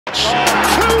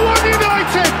2-1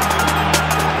 United!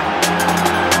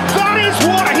 That is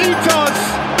what he does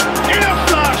in a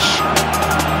flash!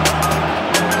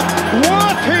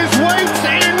 Worth his weight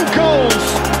in goals!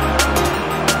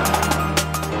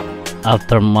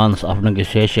 After months of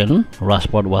negotiation,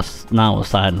 Rashford was now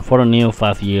signed for a new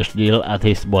 5-year deal at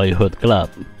his boyhood club.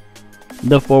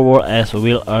 The forward as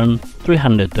will earn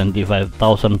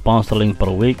 £325,000 per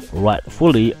week,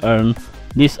 rightfully earned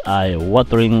this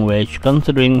eye-watering wage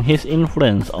considering his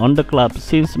influence on the club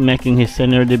since making his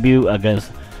senior debut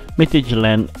against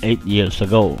Midtjylland 8 years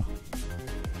ago.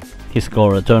 His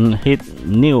goal return hit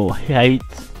new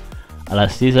heights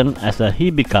last season as he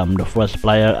became the first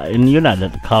player in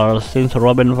United colours since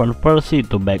Robin van Persie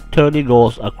to bag 30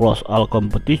 goals across all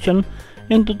competitions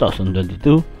in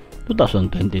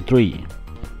 2022-2023.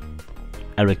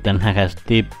 Erik has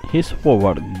tipped his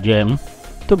forward game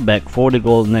to bag 40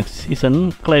 goals next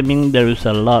season, claiming there is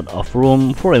a lot of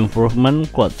room for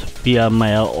improvement, quotes via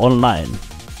MailOnline.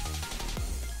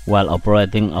 While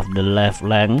operating off the left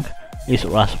flank is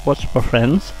Rashford's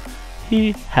preference,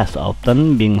 he has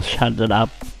often been shunted up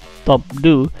top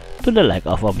due to the lack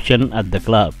of option at the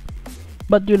club.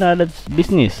 But United's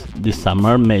business this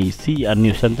summer may see a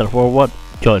new centre forward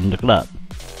join the club.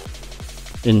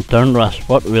 In turn,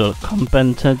 Rashford will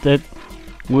compensate it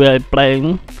while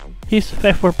playing his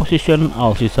favorite position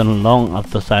all season long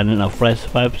after signing a fresh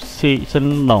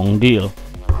 5-season-long deal.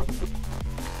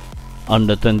 On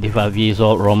the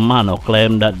 25-year-old Romano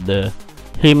claimed that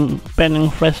him penning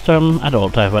fresh term at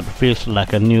Old Trafford feels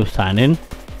like a new signing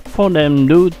for them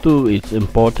due to its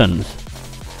importance.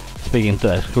 Speaking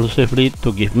to exclusively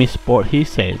to Give Me Sport, he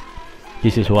said,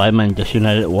 "This is why Manchester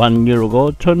United 1 year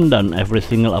ago turned down every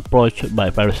single approach by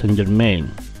Paris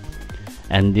Saint-Germain.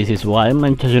 And this is why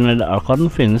Manchester United are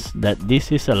convinced that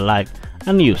this is like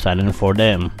a new signing for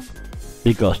them.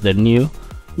 Because they knew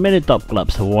many top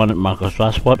clubs wanted Marcus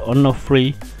Rashford on a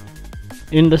free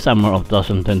in the summer of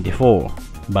 2024.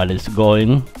 But it's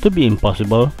going to be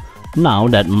impossible now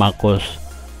that Marcus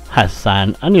has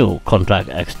signed a new contract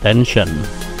extension."